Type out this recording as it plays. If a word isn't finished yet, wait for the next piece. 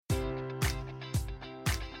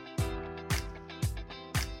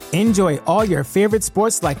Enjoy all your favorite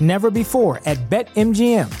sports like never before at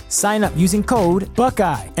BetMGM. Sign up using code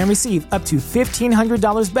Buckeye and receive up to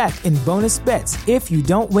 $1,500 back in bonus bets if you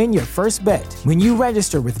don't win your first bet. When you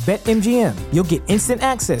register with BetMGM, you'll get instant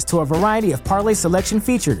access to a variety of parlay selection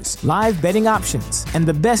features, live betting options, and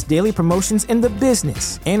the best daily promotions in the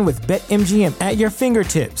business. And with BetMGM at your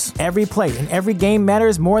fingertips, every play and every game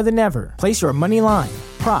matters more than ever. Place your money line,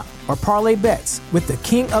 prop, or parlay bets with the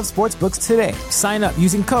king of sportsbooks today. Sign up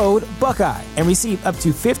using code Buckeye and receive up to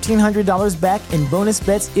 $1,500 back in bonus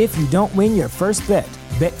bets if you don't win your first bet.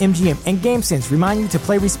 BetMGM and GameSense remind you to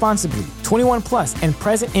play responsibly. 21 plus and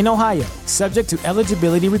present in Ohio, subject to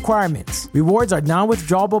eligibility requirements. Rewards are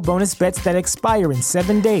non-withdrawable bonus bets that expire in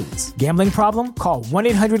 7 days. Gambling problem? Call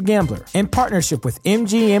 1-800-GAMBLER. In partnership with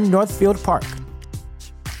MGM Northfield Park.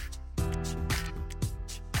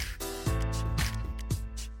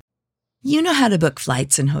 You know how to book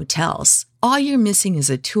flights and hotels. All you're missing is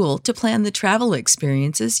a tool to plan the travel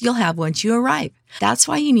experiences you'll have once you arrive. That's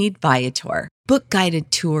why you need Viator. Book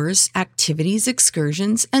guided tours, activities,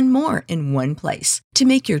 excursions, and more in one place to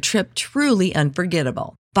make your trip truly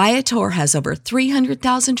unforgettable. Viator has over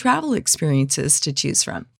 300,000 travel experiences to choose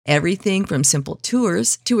from. Everything from simple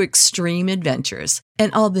tours to extreme adventures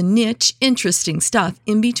and all the niche, interesting stuff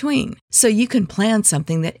in between. So you can plan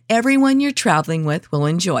something that everyone you're traveling with will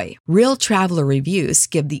enjoy. Real traveler reviews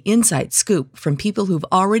give the inside scoop from people who've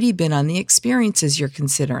already been on the experiences you're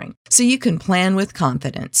considering. So you can plan with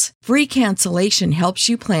confidence. Free cancellation helps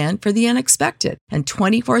you plan for the unexpected. And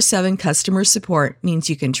 24/7 customer support means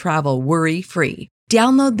you can travel worry-free.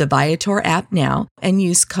 Download the Viator app now and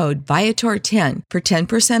use code Viator10 for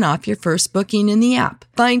 10% off your first booking in the app.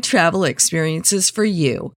 Find travel experiences for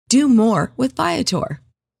you. Do more with Viator.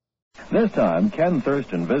 This time, Ken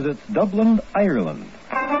Thurston visits Dublin, Ireland.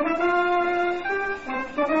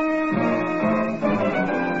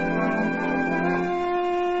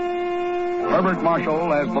 Herbert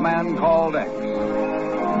Marshall as the man called X.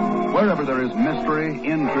 Wherever there is mystery,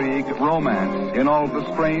 intrigue, romance, in all the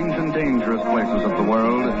strange and dangerous places of the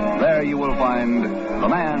world, there you will find the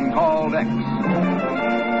man called X.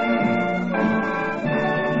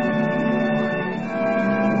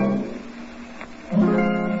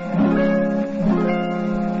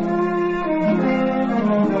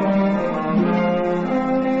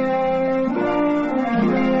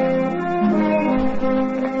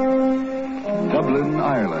 Dublin,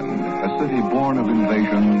 Ireland. A city born of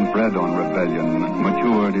invasion, bred on rebellion,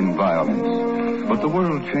 matured in violence. But the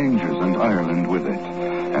world changes and Ireland with it.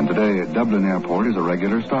 And today at Dublin Airport is a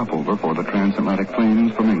regular stopover for the transatlantic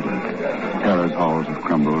planes from England. Paris halls have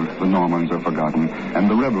crumbled, the Normans are forgotten, and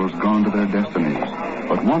the rebels gone to their destinies.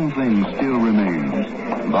 But one thing still remains: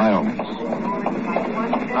 violence.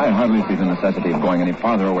 I hardly see the necessity of going any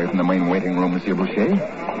farther away from the main waiting room, Monsieur Boucher.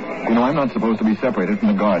 You know, I'm not supposed to be separated from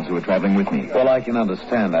the guards who are traveling with me. Well, I can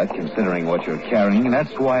understand that, considering what you're carrying, and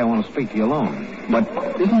that's why I want to speak to you alone. But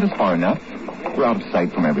isn't this far enough? We're out of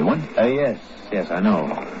sight from everyone. Yes, I know.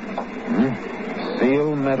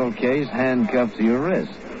 Sealed metal case, handcuffed to your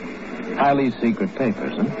wrist. Highly secret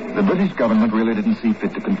papers, huh? The British government really didn't see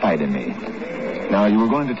fit to confide in me. Now, you were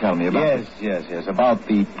going to tell me about... Yes, about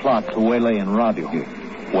the plot to waylay and rob you.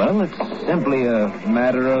 Well, it's simply a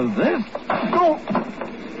matter of this. Go!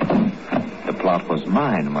 The plot was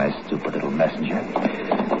mine, my stupid little messenger.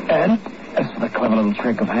 And as for the clever little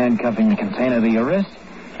trick of handcuffing the container to your wrist,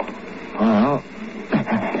 well,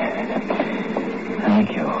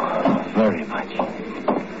 thank you very much.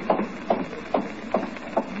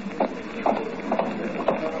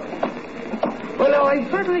 Well, now, I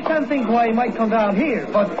certainly can't think why he might come down here,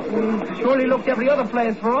 but we surely looked every other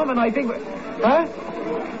place for him, and I think... Huh?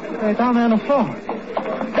 Down there on the floor.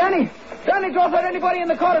 Danny, don't let anybody in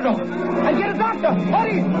the corridor. And get a doctor.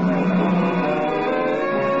 Hurry!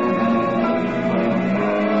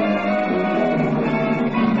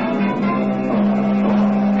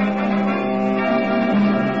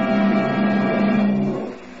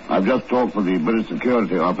 I've just talked with the British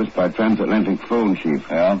Security Office by transatlantic phone, Chief.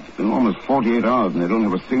 Yeah? It's been almost 48 hours, and they don't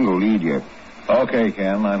have a single lead yet. Okay,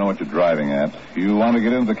 Ken, I know what you're driving at. You want to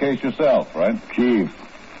get into the case yourself, right? Chief,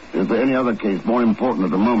 is there any other case more important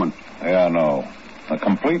at the moment? Yeah, no. A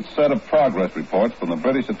complete set of progress reports from the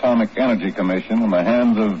British Atomic Energy Commission in the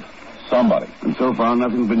hands of somebody. And so far,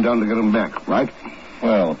 nothing's been done to get them back, right?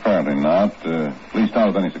 Well, apparently not. At least not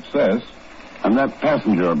with any success. And that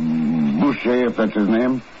passenger, Boucher, if that's his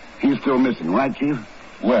name, he's still missing, right, Chief?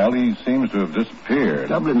 Well, he seems to have disappeared.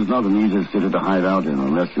 Dublin's not an easy city to hide out in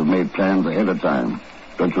unless you've made plans ahead of time.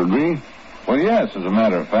 Don't you agree? Well, yes, as a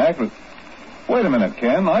matter of fact, but... Wait a minute,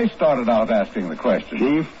 Ken. I started out asking the question.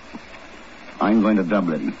 Chief, I'm going to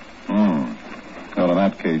Dublin. Well, in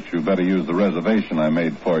that case, you better use the reservation I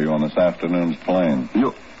made for you on this afternoon's plane.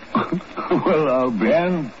 You... Well, I'll be...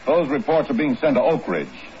 Ben, those reports are being sent to Oak Ridge.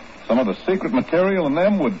 Some of the secret material in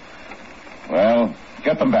them would... Well,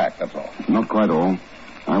 get them back, that's all. Not quite all.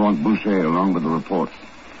 I want Boucher along with the reports.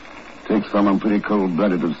 Takes someone pretty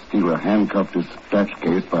cold-blooded to steal a handcuffed dispatch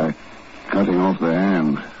case by cutting off their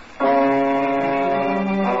hand.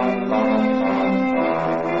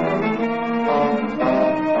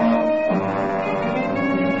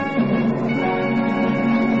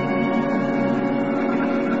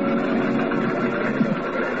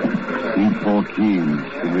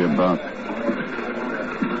 C-14 should be about...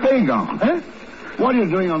 Pagan, Huh? what are you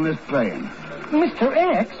doing on this plane? Mr.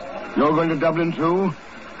 X? You're going to Dublin, too?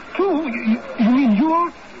 Too? You mean you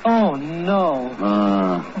are? Oh, no.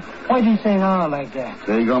 Why do you say like that?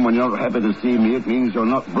 Pagan, when you're happy to see me, it means you're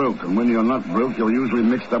not broke. And when you're not broke, you're usually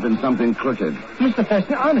mixed up in something crooked. Mr.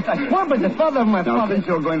 Feston, honest, I swear by the father of my Now, father... since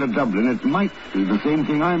you're going to Dublin, it might be the same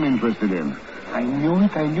thing I'm interested in. I knew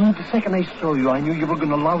it. The second I saw you, I knew you were going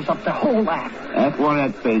to louse up the whole act. At what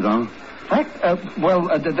act, Pagan? Act?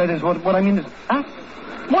 That is what I mean is... Act?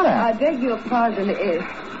 What act? I beg your pardon,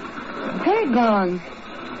 Pagan.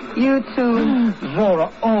 You two. Zora,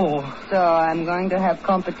 So I'm going to have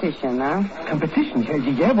competition, huh? Competition?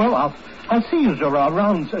 Yeah, well, I'll see you, Zora,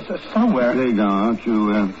 around somewhere. Pagan, aren't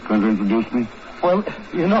you going to introduce me? Well,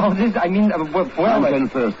 you know, I'm Ken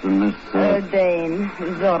Thurston, Miss... Dane.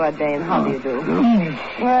 Zora Dane, how do you do?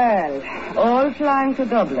 Well, all flying to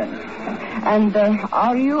Dublin. And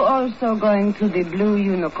are you also going to the Blue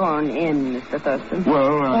Unicorn Inn, Mr. Thurston?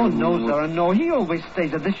 Well, no, Zora, no. He always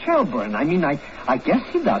stays at the Shelburne. I mean, I guess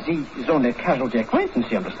he does. He's only a casualty acquaintance,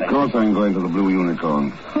 you understand? Of course I'm going to the Blue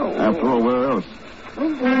Unicorn. After all, where else?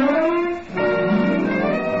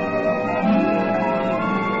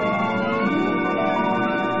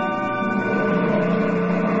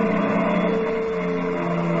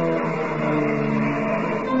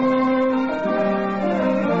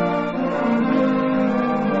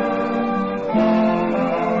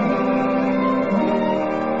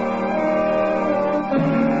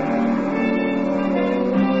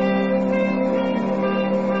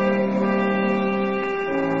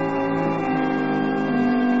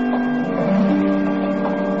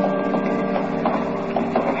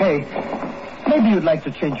 Maybe you'd like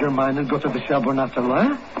to change your mind and go to the Shelburne after all,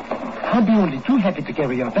 huh? I'd be only too happy to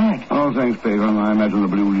carry your bag. Oh, thanks, Pagan. I imagine the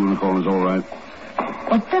Blue Unicorn is all right.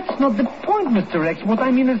 But that's not the point, Mr. X. What I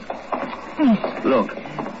mean is... Look,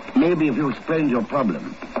 maybe if you explained your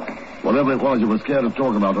problem, whatever it was you were scared to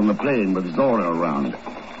talk about on the plane with Zora around.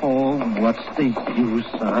 Oh, what's the use?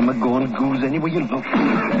 I'm a going goose anyway you look.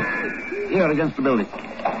 Here, against the building.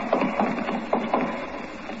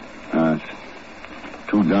 It's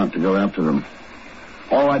too dark to go after them.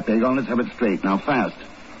 All right, Pagan, let's have it straight. Now, fast.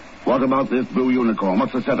 What about this Blue Unicorn?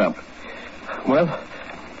 What's the setup? Well,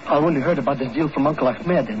 I only heard about this deal from Uncle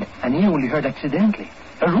Ahmed, and he only heard accidentally.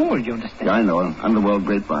 A rumor, you understand? Yeah, I know. Underworld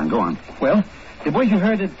grapevine. Go on. Well, the way you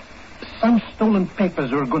heard it, some stolen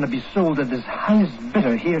papers are going to be sold at this highest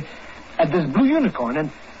bidder here at this Blue Unicorn,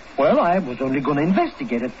 and, well, I was only going to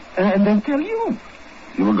investigate it and then tell you.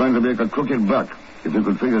 You were going to make a crooked buck if you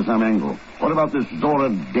could figure some angle. What about this Zora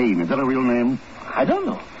Dane? Is that a real name? I don't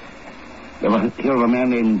know. Ever hear of a man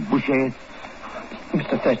named Boucher?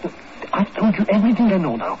 Mr. Thurston, I've told you everything I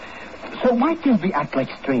know now. So why can't we act like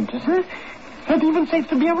strangers, huh? Not even safe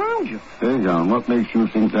to be around you. Pagan, what makes you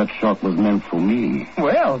think that shot was meant for me?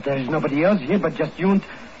 Well, there's nobody else here but just you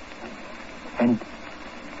and...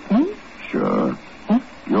 Sure.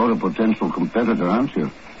 You're a potential competitor, aren't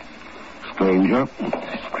you? Stranger?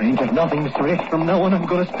 Stranger nothing, Mr. X. From now on, I'm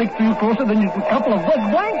going to stick to you closer than a couple of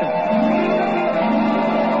wet blankets.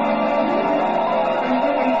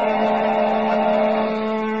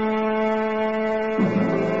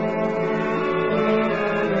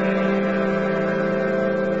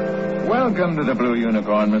 Welcome to the Blue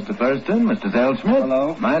Unicorn, Mr. Thurston, Mr. Zellschmidt.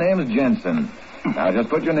 Hello. My name is Jensen. Now, just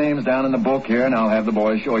put your names down in the book here, and I'll have the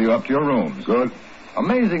boys show you up to your rooms. Good.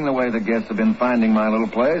 Amazing the way the guests have been finding my little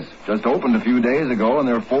place. Just opened a few days ago, and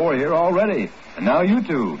there are 4 here already. And now you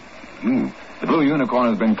 2. The Blue Unicorn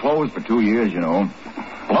has been closed for 2 years, you know.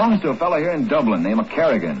 Belongs to a fellow here in Dublin named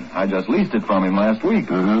Kerrigan. I just leased it from him last week.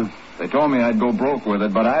 They told me I'd go broke with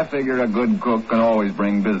it, but I figure a good cook can always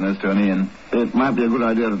bring business to an inn. It might be a good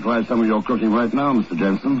idea to try some of your cooking right now, Mr.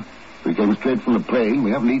 Jensen. We came straight from the plane. We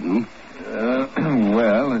haven't eaten.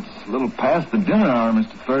 Well, it's a little past the dinner hour,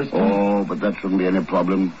 Mr. Thurston. Oh, but that shouldn't be any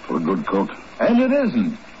problem for a good cook. And it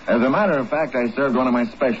isn't. As a matter of fact, I served one of my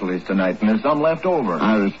specialties tonight, and there's some left over.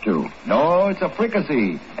 Irish stew. No, it's a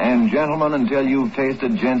fricassee. And, gentlemen, until you've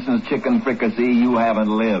tasted Jensen's chicken fricassee, you haven't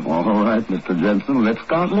lived. All right, Mr. Jensen, let's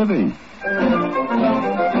start living.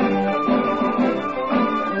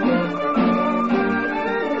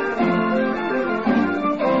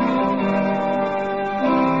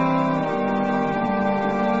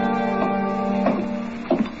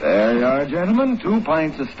 There you are, gentlemen. 2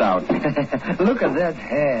 pints of stout. Look at that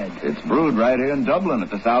head. It's brewed right here in Dublin at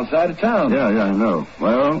the south side of town. Yeah, I know.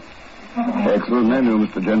 Well, excellent menu,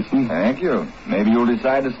 Mr. Jensen. Thank you. Maybe you'll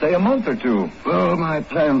decide to stay a month or two. Well, my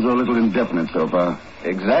plans are a little indefinite so far.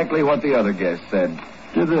 Exactly what the other guests said.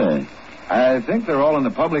 Did they? I think they're all in the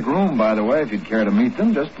public room, by the way. If you'd care to meet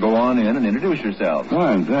them, just go on in and introduce yourselves.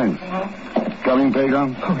 Fine, thanks. Coming,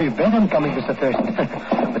 Pagan? Oh, you bet I'm coming, Mr. Thurston.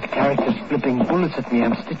 But the character's flipping bullets at me.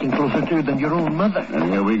 I'm sticking closer to you than your own mother.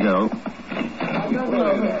 And here we go.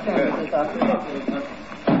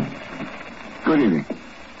 Good evening.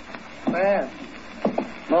 Well,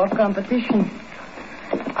 more competition.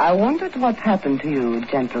 I wondered what happened to you,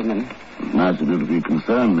 gentlemen. Nice of you to be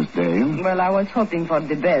concerned, Miss Dane. Well, I was hoping for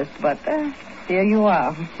the best, but here you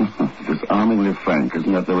are. Disarmingly frank,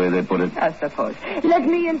 isn't that the way they put it? I suppose. Let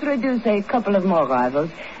me introduce a couple of more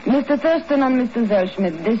rivals. Mr. Thurston and Mr.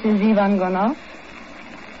 Zellschmidt. This is Ivan Gonov.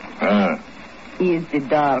 He is the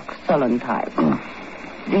dark, sullen type.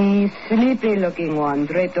 The sleepy-looking one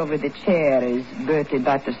draped over the chair is Bertie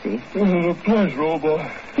Battersea. It was a pleasure, old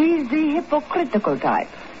boy. He's the hypocritical type.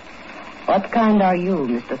 What kind are you,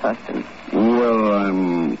 Mr. Thurston? Well,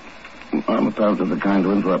 I'm apparently the kind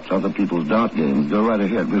who interrupts other people's dart games. Go right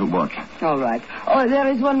ahead. We'll watch. All right. Oh, there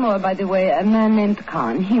is one more, by the way. A man named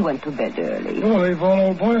Khan. He went to bed early. Oh, Yvonne,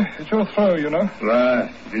 old boy. It's your throw, you know.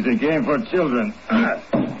 Right. It's a game for children.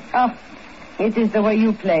 Oh, it is the way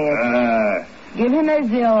you play it. Give him a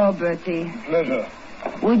 0, Bertie. Pleasure.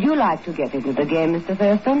 Would you like to get into the game, Mr.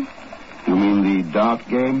 Thurston? You mean the dart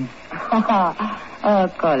game? Oh,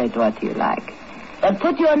 call it what you like. But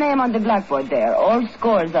put your name on the blackboard there. All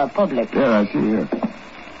scores are public. Yeah, I see here.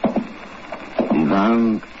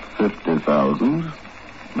 Ivan, 50,000.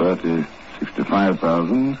 Bertie,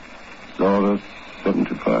 65,000. Zora,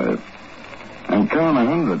 75. And Khan,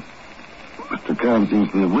 100. Mr. Khan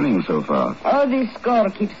seems to be winning so far. Oh, the score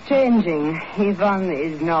keeps changing. Ivan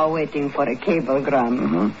is now waiting for a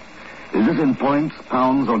cablegram. Is this in points,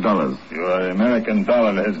 pounds, or dollars? Your American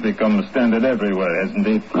dollar has become standard everywhere, hasn't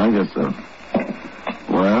it? I guess so.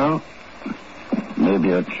 Well,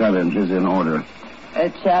 maybe a challenge is in order. A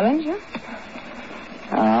challenge?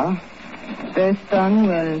 Thurston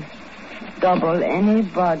will double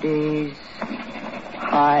anybody's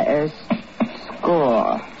highest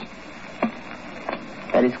score.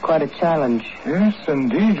 That is quite a challenge. Yes,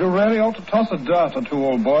 indeed. You really ought to toss a dart or two,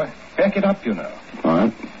 old boy. Back it up, you know. All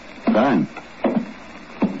right. Fine.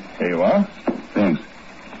 Here you are. Thanks.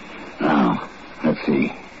 Now, let's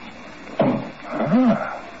see.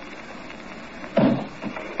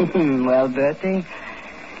 Well, Bertie.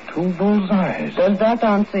 2 bullseyes. Does that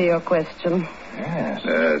answer your question?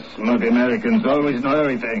 Yes. Smug Americans always know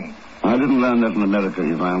everything. I didn't learn that in America,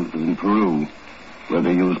 Ivan. It was in Peru, where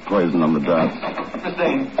they used poison on the darts. Miss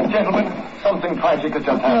Dane, gentlemen, something tragic has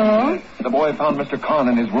just happened. The boy found Mr. Khan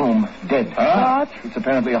in his room, dead. What? It's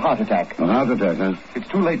apparently a heart attack. A heart attack, huh? It's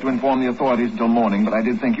too late to inform the authorities until morning, but I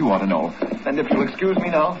did think you ought to know. And if you'll excuse me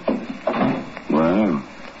now. Well,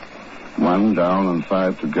 1 down and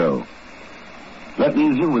 5 to go. That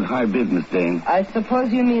leaves you with high bid, Miss Dane. I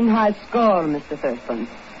suppose you mean high score, Mr. Thurston.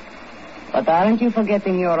 But aren't you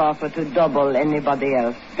forgetting your offer to double anybody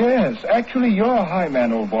else? Yes, actually, you're a high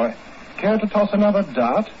man, old boy. Care to toss another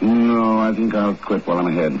dart? No, I think I'll quit while I'm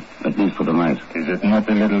ahead, at least for the night. Is it not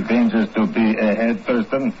a little dangerous to be ahead,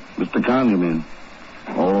 Thurston? Mr. Khan, you mean?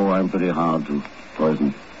 Oh, I'm pretty hard to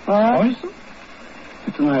poison. What? Poison?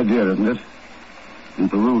 It's an idea, isn't it? In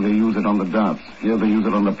Peru, they use it on the darts. Here, they use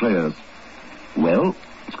it on the players. Well,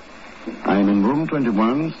 I'm in room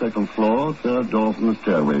 21, second floor, third door from the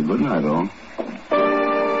stairway. Good night, all.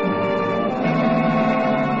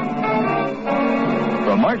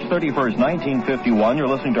 From March 31st, 1951, you're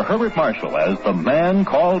listening to Herbert Marshall as The Man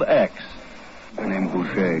Called X. The name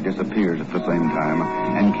Boucher disappears at the same time,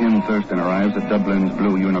 and Kim Thurston arrives at Dublin's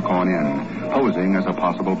Blue Unicorn Inn, posing as a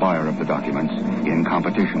possible buyer of the documents in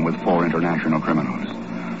competition with 4 international criminals.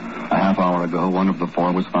 A half hour ago, one of the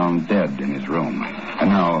 4 was found dead in his room, and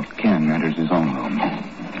now Ken enters his own room.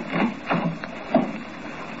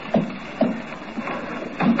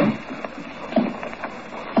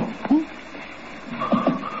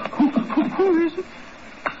 Who is it?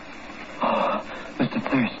 Oh, Mr.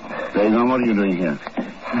 Thurston. Pagan, what are you doing here?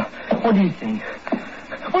 What do you think?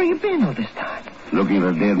 Where you been all this time? Looking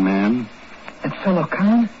at a dead man? That fellow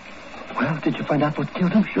Khan? Well, did you find out what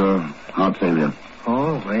killed him? Sure. Heart failure.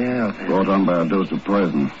 Oh, well. Brought on by a dose of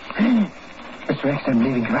poison. Mr. X, I'm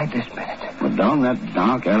leaving right this minute. But down that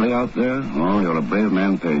dark alley out there, oh, you're a brave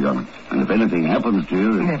man, Pagan. And if anything happens to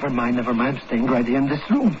you... Never mind. I'm staying right here in this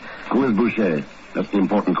room. Who is Boucher? That's the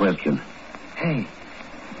important question. Hey,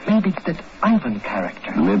 maybe it's that Ivan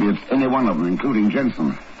character. Maybe it's any one of them, including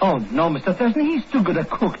Jensen. Oh, no, Mr. Thurston. He's too good a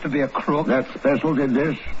cook to be a crook. That specialty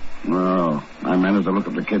dish? No, I managed to look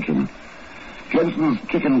at the kitchen. Jensen's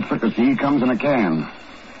chicken fricassee comes in a can.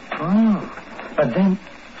 Oh,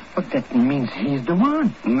 but that means he's the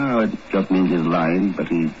one. No, it just means he's lying, but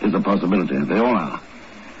he is a possibility. They all are.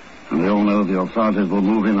 And they all know the authorities will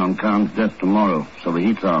move in on Khan's death tomorrow, so the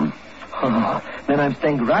heat's on. Oh, then I'm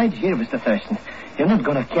staying right here, Mr. Thurston. You're not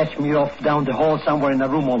going to catch me off down the hall somewhere in a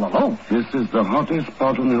room all alone. This is the hottest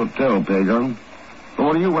spot in the hotel, Pagan. But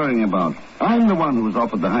what are you worrying about? I'm the one who was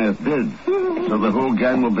offered the highest bid. So the whole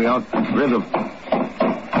gang will be out rid of...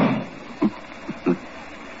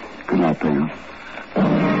 Good night, Pagan.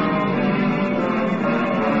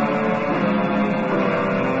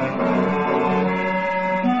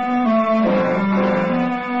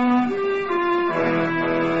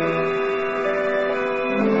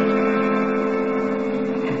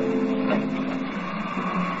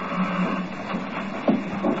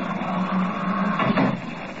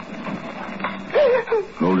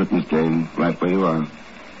 Hold it, Miss Jane, right where you are.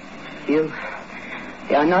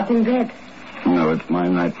 You're not in bed. No, it's my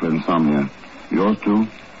night for insomnia. Yours, too?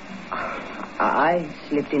 I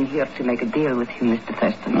slipped in here to make a deal with you, Mr.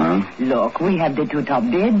 Thurston. Huh? Look, we have the two top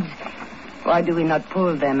bids. Why do we not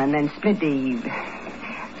pull them and then split the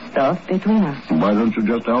stuff between us? Why don't you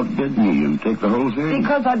just outbid me and take the whole thing?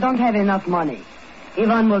 Because I don't have enough money.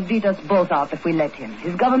 Ivan will beat us both out if we let him.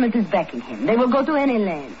 His government is backing him. They will go to any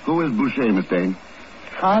length. Who is Boucher, Miss Dane?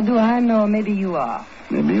 How do I know? Maybe you are.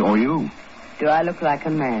 Maybe, or you. Do I look like a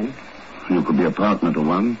man? You could be a partner to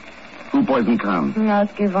one. Who poisoned Khan?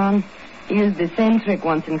 Ask Ivan. He used the same trick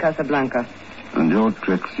once in Casablanca. And your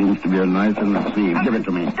trick seems to be a knife in the sleeve. Give it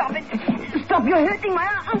to me. Stop it. Stop. You're hurting my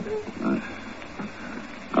arm.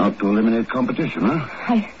 Out to eliminate competition, huh?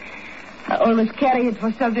 I always carry it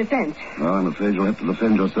for self-defense. Well, I'm afraid you'll have to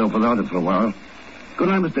defend yourself without it for a while. Good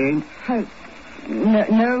night, Miss Dane.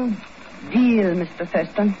 No deal, Mr.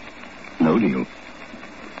 Thurston. No deal.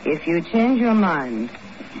 If you change your mind,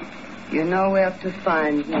 you know where to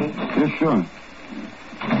find me. Yes, sure.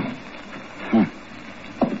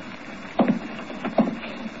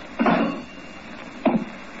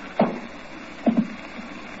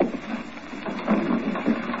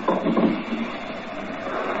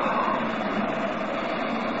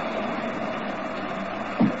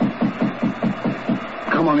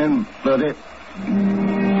 Come on in, Bertie.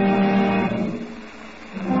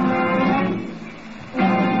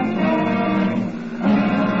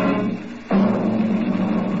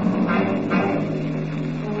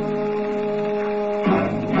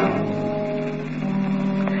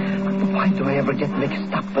 Why do I ever get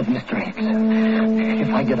mixed up with Mr. X?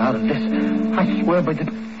 If I get out of this, I swear by the...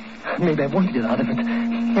 Maybe I won't get out of it.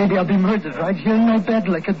 Maybe I'll be murdered right here in my bed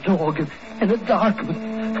like a dog in the dark with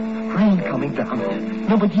rain coming down.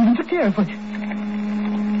 Nobody even to care for...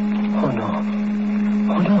 Oh,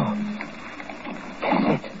 no.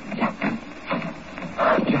 That's it. Yeah.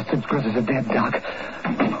 Just as good as a dead dog.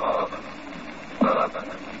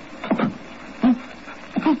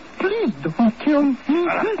 Please don't kill me.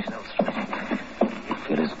 Relax, Nelson. You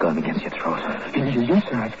feel his gun against your throat. Yes,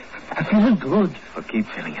 sir. I feel it good. Well, keep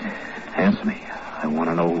feeling it. Answer me. I want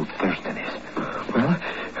to know who Thurston is. Well,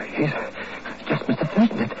 he's just Mr.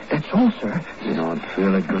 Thurston. That's all, sir. You don't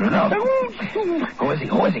feel it good enough. Who is he?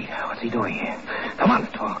 What's he doing here? Come on,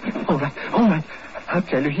 talk. All right. I'll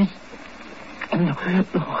tell you, he's... No,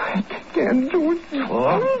 I can't do it.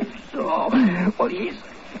 Oh? Well,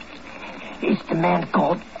 he's the man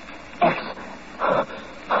called X.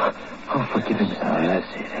 Oh, forgive me, Mr.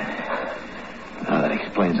 That's it. Now, that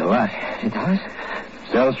explains a lot. It does?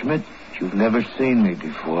 Selschmidt, you've never seen me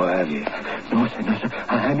before, have you? No, sir.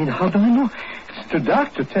 I mean, how do I know? It's too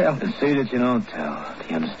dark to tell. Then say that you don't tell. Do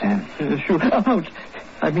you understand? Sure. Ouch.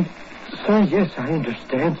 I mean, sir, yes, I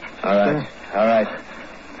understand. All right.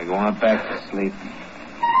 I go on back to sleep.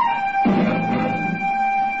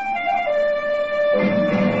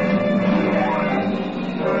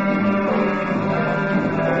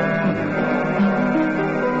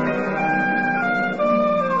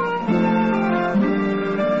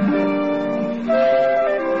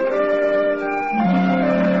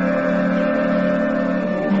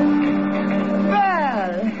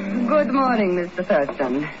 morning, Mr.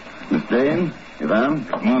 Thurston. Miss Dane, Ivan.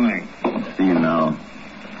 Good morning. See now.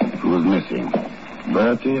 Who's missing?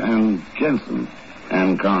 Bertie and Jensen.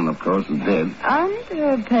 Ann Kahn, of course, is dead.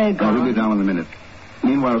 And Pagan. I'll be down in a minute.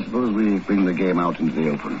 Meanwhile, suppose we bring the game out into the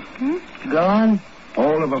open. Go on.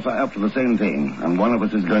 All of us are after the same thing, and one of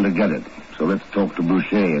us is going to get it. So let's talk to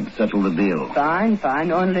Boucher and settle the deal.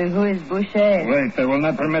 Fine. Only who is Boucher? Wait, I will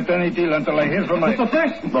not permit any deal until I hear from my... Mr.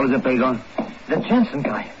 Thurston. What is it, Pagan? The Jensen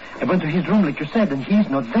guy. I went to his room like you said, and he's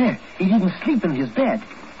not there. He didn't sleep in his bed.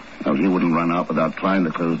 Well, he wouldn't run out without trying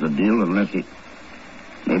to close the deal unless he...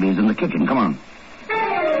 Maybe he's in the kitchen. Come on.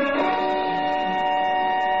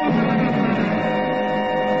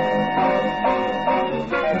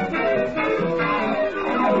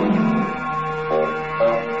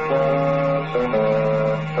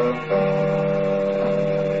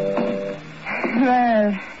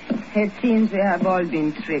 Well, it seems we have all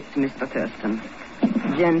been tricked, Mr. Thurston.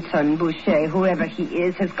 Jensen, Boucher, whoever he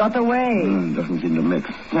is, has got away. Doesn't seem to make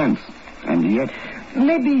sense. And yet...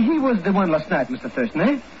 Maybe he was the one last night, Mr. Thurston,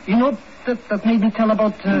 eh? You know, that made me tell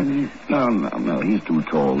about... No. He's too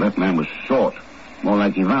tall. That man was short. More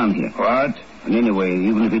like Ivan here. What? And anyway,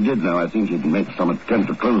 even if he did know, I think he'd make some attempt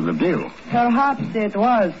to close the deal. Perhaps it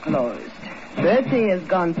was closed. Bertie is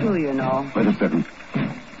gone too, you know. Wait a second.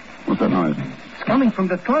 What's that noise? It's coming from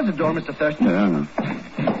the closet door, Mr. Thurston. Yeah, I know.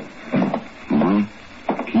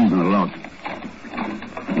 Keys in the lock.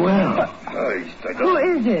 Well. Who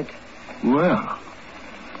is it? Well.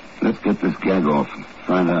 Let's get this gag off and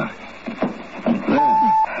find out. There.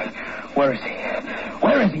 Where is he?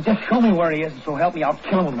 Where is he? Just show me where he is, and so help me, I'll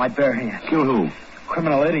kill him with my bare hands. Kill who?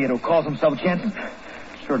 Criminal idiot who calls himself Jensen.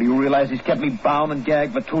 Sir, do you realize he's kept me bound and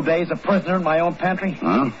gagged for 2 days, a prisoner in my own pantry?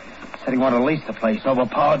 Huh? Said he wanted to lease the place,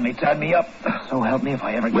 overpowered me, tied me up. So help me if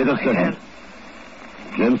I ever get Wait a my second. hand.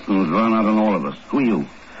 Jensen's run out on all of us. Who are you?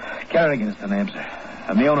 Carrigan is the name, sir.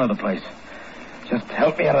 I'm the owner of the place. Just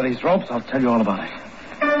help me out of these ropes, I'll tell you all about it.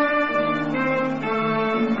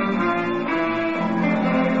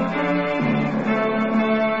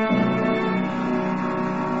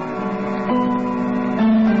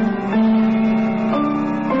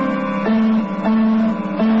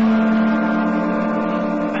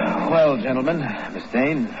 Well, gentlemen, Miss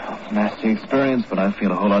Dane, nasty experience, but I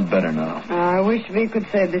feel a whole lot better now. I wish we could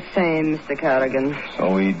say the same, Mr. Carrigan.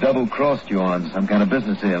 So we double-crossed you on some kind of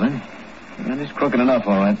business deal, eh? Well, he's crooked enough,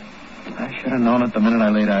 all right. I should have known it the minute I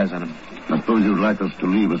laid eyes on him. I suppose you'd like us to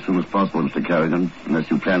leave as soon as possible, Mr. Carrigan, unless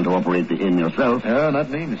you plan to operate the inn yourself. No, not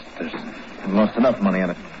me, Mr. Thurston. I've lost enough money on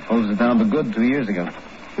it. Closed it down for good 2 years ago.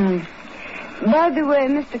 By the way,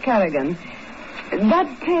 Mr. Carrigan,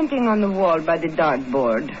 that painting on the wall by the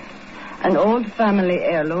dartboard, an old family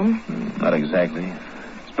heirloom? Not exactly.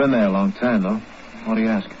 It's been there a long time, though. What do you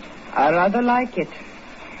ask? I rather like it.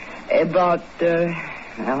 About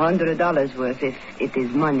 $100 worth, if it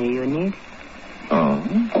is money you need. Oh?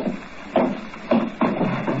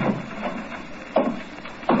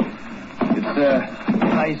 It's a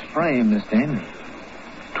nice frame, Miss Dane.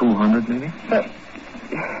 200, maybe?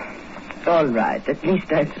 All right. At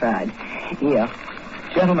least I tried. Here.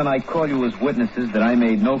 Gentlemen, I call you as witnesses that I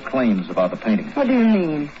made no claims about the painting. What do you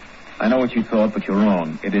mean? I know what you thought, but you're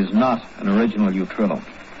wrong. It is not an original Utrillo.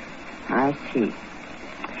 I see.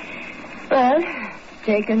 Well,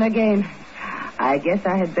 taken again. I guess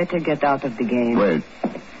I had better get out of the game. Wait.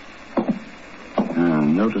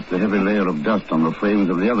 Notice the heavy layer of dust on the frames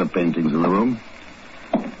of the other paintings in the room.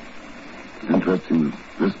 It's interesting.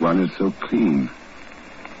 This one is so clean.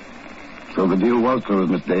 So the deal was closed,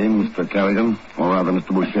 Miss Dane, Mr. Carrigan, or rather,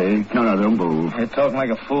 Mr. Boucher. No, don't move. You're talking like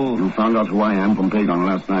a fool. You found out who I am from Pagan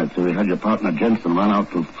last night, so you had your partner Jensen run out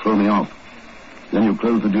to throw me off. Then you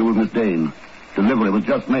closed the deal with Miss Dane. Delivery was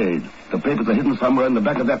just made. The papers are hidden somewhere in the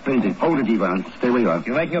back of that painting. Hold it, Ivan. Stay where you are.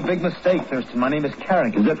 You're making a big mistake, Thurston. My name is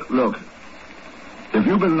Carrigan. Is it? Look, if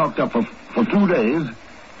you've been locked up for 2 days,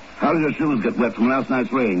 how did your shoes get wet from last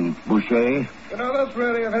night's rain, Boucher? You know, that's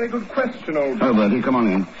really a very good question, old... Oh, Bertie, come on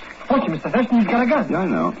in. Watch him, Mr. Thurston. He's got a gun. Yeah, I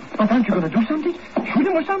know. But aren't you going to do something? Shoot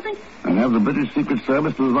him or something? And have the British Secret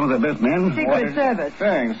Service who was one of their best men? Secret Service.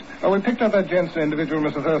 Thanks. We picked up that Jensen individual,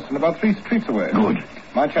 Mr. Thurston, about 3 streets away. Good.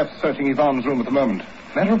 My chap's searching Ivan's room at the moment.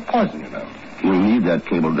 Matter of poison, you know. We'll need that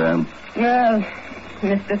cable dam. Well,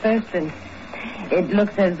 Mr. Thurston, it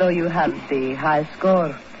looks as though you have the high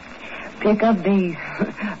score. Pick up the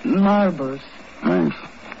marbles. Thanks.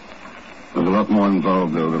 There's a lot more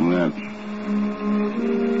involved, though, than that.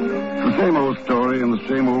 It's the same old story and the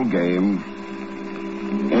same old game.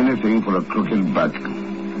 Anything for a crooked buck.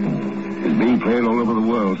 It's being played all over the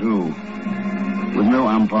world, too. With no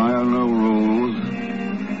umpire, no rules.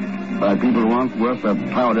 By people who aren't worth their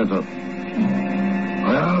powder to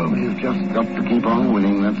Well, we've just got to keep on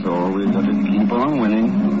winning, that's all. We've got to keep on winning.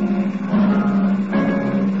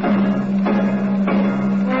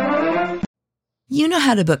 You know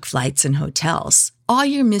how to book flights and hotels. All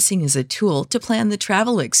you're missing is a tool to plan the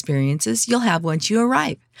travel experiences you'll have once you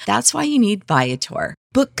arrive. That's why you need Viator.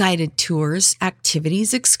 Book guided tours,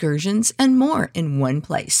 activities, excursions, and more in one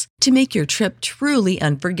place to make your trip truly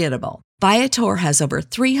unforgettable. Viator has over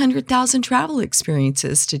 300,000 travel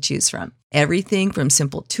experiences to choose from. Everything from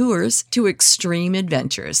simple tours to extreme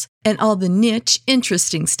adventures and all the niche,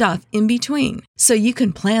 interesting stuff in between. So you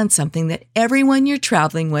can plan something that everyone you're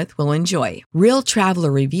traveling with will enjoy. Real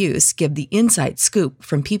traveler reviews give the inside scoop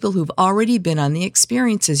from people who've already been on the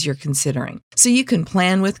experiences you're considering. So you can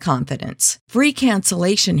plan with confidence. Free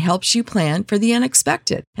cancellation helps you plan for the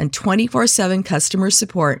unexpected. And 24/7 customer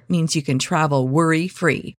support means you can travel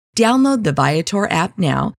worry-free. Download the Viator app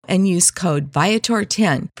now and use code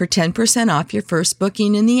Viator10 for 10% off your first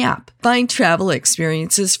booking in the app. Find travel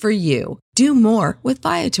experiences for you. Do more with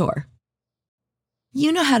Viator.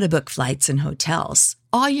 You know how to book flights and hotels.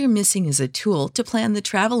 All you're missing is a tool to plan the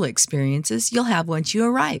travel experiences you'll have once you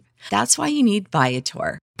arrive. That's why you need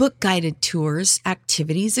Viator. Book guided tours,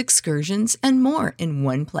 activities, excursions, and more in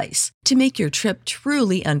one place to make your trip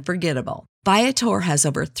truly unforgettable. Viator has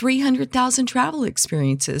over 300,000 travel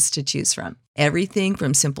experiences to choose from. Everything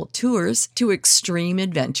from simple tours to extreme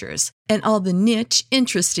adventures and all the niche,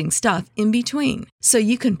 interesting stuff in between. So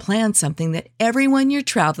you can plan something that everyone you're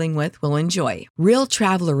traveling with will enjoy. Real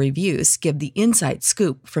traveler reviews give the inside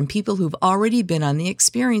scoop from people who've already been on the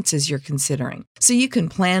experiences you're considering. So you can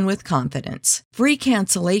plan with confidence. Free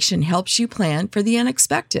cancellation helps you plan for the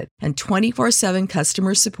unexpected. And 24/7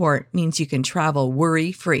 customer support means you can travel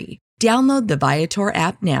worry-free. Download the Viator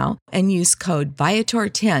app now and use code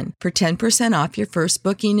Viator10 for 10% off your first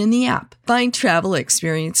booking in the app. Find travel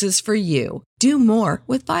experiences for you. Do more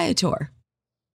with Viator.